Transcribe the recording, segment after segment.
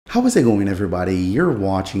How is it going, everybody? You're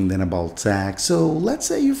watching Then About Tech. So let's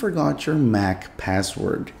say you forgot your Mac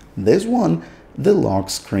password. This one, the lock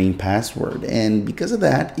screen password. And because of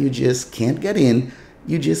that, you just can't get in.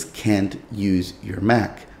 You just can't use your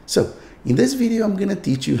Mac. So in this video, I'm going to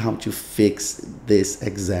teach you how to fix this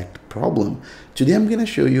exact problem. Today, I'm going to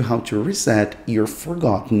show you how to reset your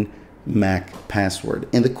forgotten Mac password.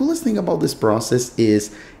 And the coolest thing about this process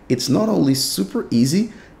is it's not only super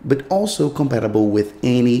easy, but also compatible with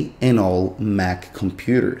any and all Mac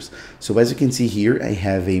computers. So as you can see here, I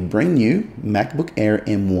have a brand new MacBook Air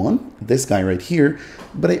M1, this guy right here,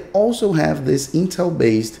 but I also have this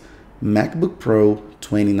Intel-based MacBook Pro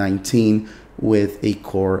 2019 with a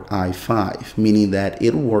Core i5, meaning that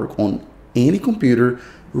it'll work on any computer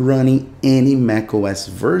running any macOS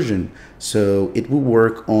version. So it will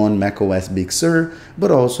work on macOS Big Sur, but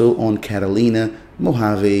also on Catalina,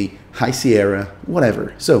 Mojave, High Sierra,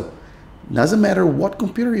 whatever. So doesn't matter what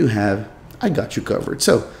computer you have, I got you covered.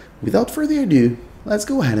 So without further ado, let's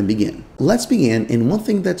go ahead and begin. Let's begin, and one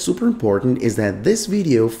thing that's super important is that this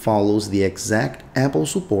video follows the exact Apple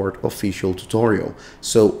support official tutorial.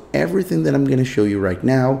 So everything that I'm going to show you right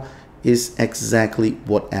now is exactly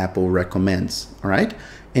what Apple recommends, all right?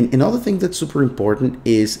 And another thing that's super important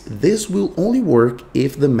is this will only work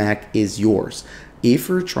if the Mac is yours. If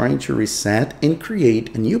you're trying to reset and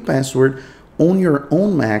create a new password on your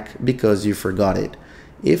own Mac because you forgot it.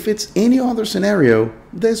 If it's any other scenario,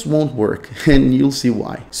 this won't work, and you'll see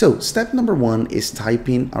why. So step number one is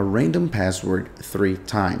typing a random password 3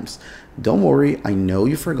 times. Don't worry, I know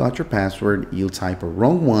you forgot your password, you'll type a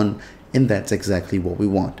wrong one, and that's exactly what we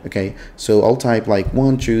want, okay? So I'll type like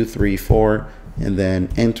 1, 2, 3, 4, and then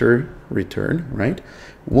enter, return, right?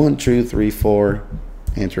 1, 2, 3, 4,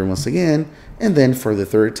 enter once again, and then for the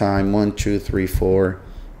third time, 1, 2, 3, 4,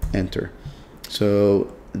 enter.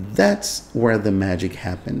 So that's where the magic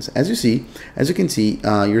happens. As you can see,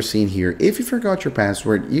 you're seeing here, if you forgot your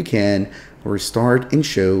password, you can restart and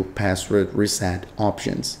show password reset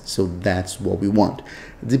options. So that's what we want.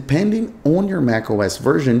 Depending on your macOS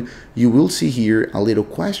version, you will see here a little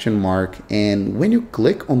question mark, and when you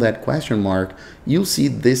click on that question mark, you'll see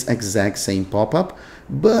this exact same pop-up,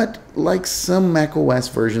 but like some macOS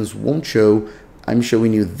versions won't show, I'm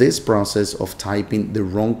showing you this process of typing the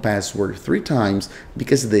wrong password 3 times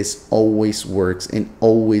because this always works and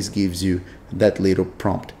always gives you that little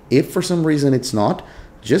prompt. If for some reason it's not,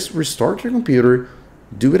 just restart your computer,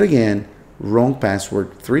 do it again, wrong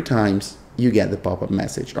password 3 times, you get the pop-up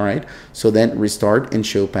message, all right? So then restart and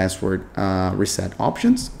show password reset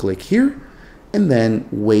options, click here, and then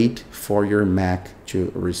wait for your Mac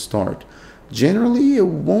to restart. Generally, it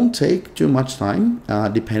won't take too much time,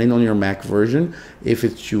 depending on your Mac version. If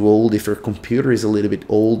it's too old, if your computer is a little bit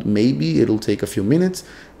old, maybe it'll take a few minutes,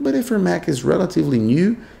 but if your Mac is relatively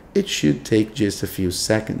new, it should take just a few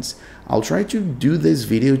seconds. I'll try to do this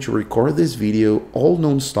video, to record this video all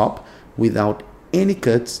non-stop without any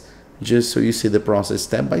cuts, just so you see the process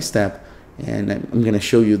step by step, and I'm going to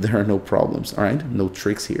show you there are no problems, all right? No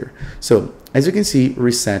tricks here. So as you can see,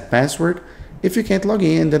 reset password. If you can't log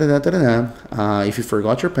in, if you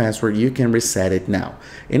forgot your password, you can reset it now.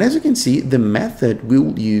 And as you can see, the method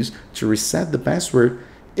we'll use to reset the password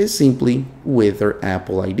is simply with our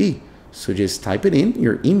Apple ID. So just type it in,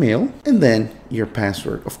 your email, and then your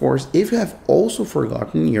password. Of course, if you have also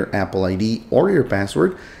forgotten your Apple ID or your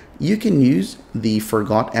password, you can use the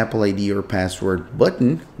Forgot Apple ID or Password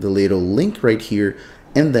button, the little link right here,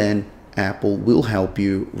 and then Apple will help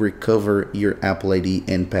you recover your Apple ID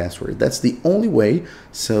and password. That's the only way,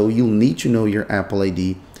 so you'll need to know your Apple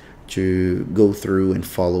ID to go through and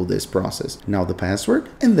follow this process. Now the password,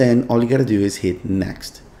 and then all you gotta do is hit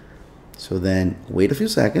next. So then wait a few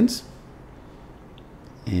seconds,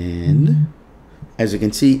 and as you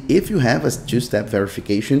can see, if you have a 2-step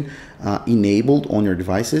verification enabled on your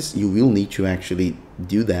devices, you will need to actually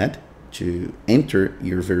do that to enter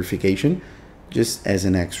your verification, just as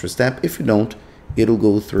an extra step. If you don't, it'll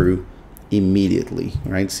go through immediately,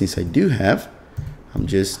 right? Since I do have, I'm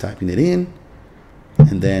just typing it in,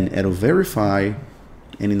 and then it'll verify,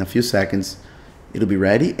 and in a few seconds, it'll be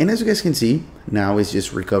ready. And as you guys can see, now it's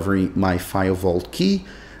just recovering my FileVault key.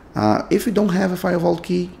 If you don't have a FileVault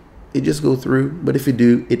key, it just go through, but if you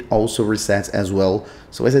do, it also resets as well.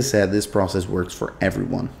 So as I said, this process works for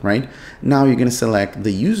everyone, right? Now you're gonna select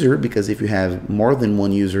the user, because if you have more than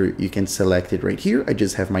one user, you can select it right here. I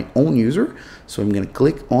just have my own user, so I'm gonna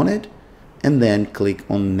click on it and then click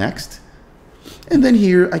on next. And then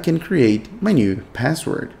here I can create my new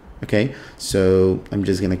password, okay? So I'm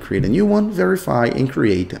just gonna create a new one, verify, and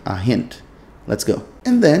create a hint. Let's go.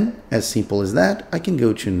 And then, as simple as that, I can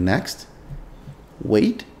go to next,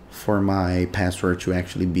 wait, for my password to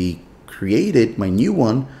actually be created, my new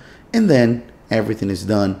one, and then everything is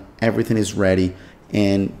done, everything is ready,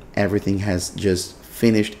 and everything has just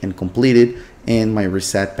finished and completed, and my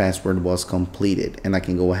reset password was completed. And I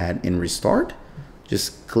can go ahead and restart.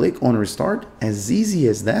 Just click on restart, as easy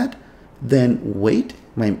as that. Then wait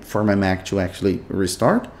for my Mac to actually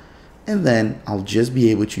restart, and then I'll just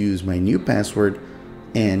be able to use my new password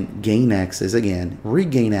and gain access again,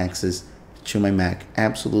 regain access to my Mac.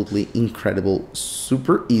 Absolutely incredible,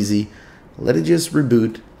 super easy. Let it just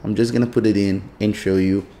reboot. I'm just gonna put it in and show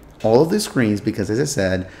you all of the screens, because as I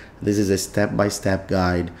said, this is a step-by-step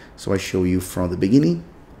guide, so I show you from the beginning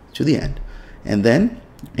to the end. And then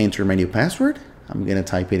enter my new password. I'm gonna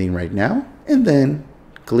type it in right now, and then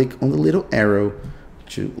click on the little arrow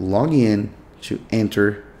to log in, to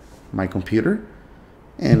enter my computer.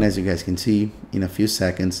 And as you guys can see, in a few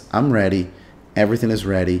seconds, I'm ready. Everything is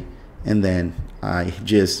ready. And then I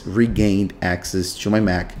just regained access to my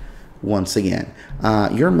Mac once again.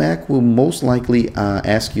 Your Mac will most likely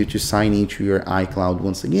ask you to sign into your iCloud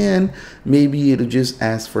once again. Maybe it'll just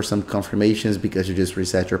ask for some confirmations because you just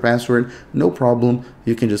reset your password. No problem.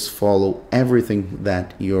 You can just follow everything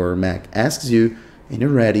that your Mac asks you, and you're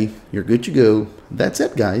ready. You're good to go. That's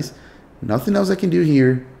it, guys. Nothing else I can do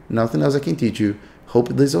here. Nothing else I can teach you. Hope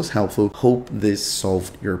this was helpful. Hope this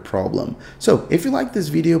solved your problem. So if you like this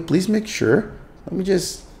video, please make sure, let me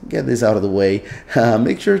just get this out of the way.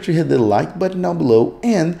 Make sure to hit the like button down below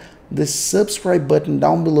and the subscribe button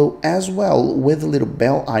down below as well, with the little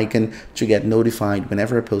bell icon to get notified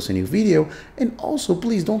whenever I post a new video. And also,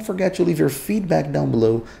 please don't forget to leave your feedback down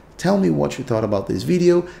below. Tell me what you thought about this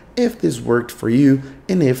video, if this worked for you,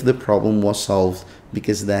 and if the problem was solved,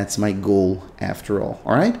 because that's my goal after all.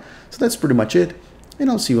 All right, so that's pretty much it, and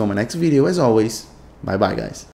I'll see you on my next video. As always, bye bye, guys.